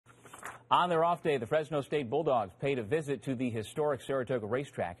On their off day, the Fresno State Bulldogs paid a visit to the historic Saratoga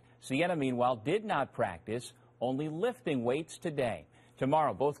racetrack. Siena, meanwhile, did not practice, only lifting weights today.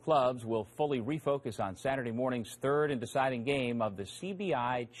 Tomorrow, both clubs will fully refocus on Saturday morning's third and deciding game of the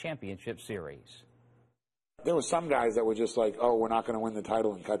CBI Championship Series. There were some guys that were just like, oh, we're not going to win the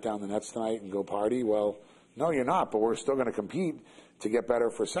title and cut down the nets tonight and go party. Well, no, you're not, but we're still going to compete to get better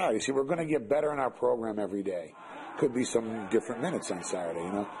for Saturday. See, we're going to get better in our program every day. Could be some different minutes on Saturday,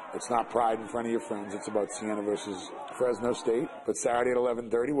 you know. It's not pride in front of your friends. It's about Siena versus Fresno State. But Saturday at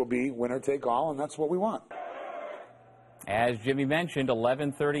 11:30 will be winner take all, and that's what we want. As Jimmy mentioned,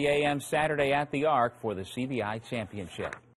 11:30 a.m. Saturday at the Arc for the CBI Championship.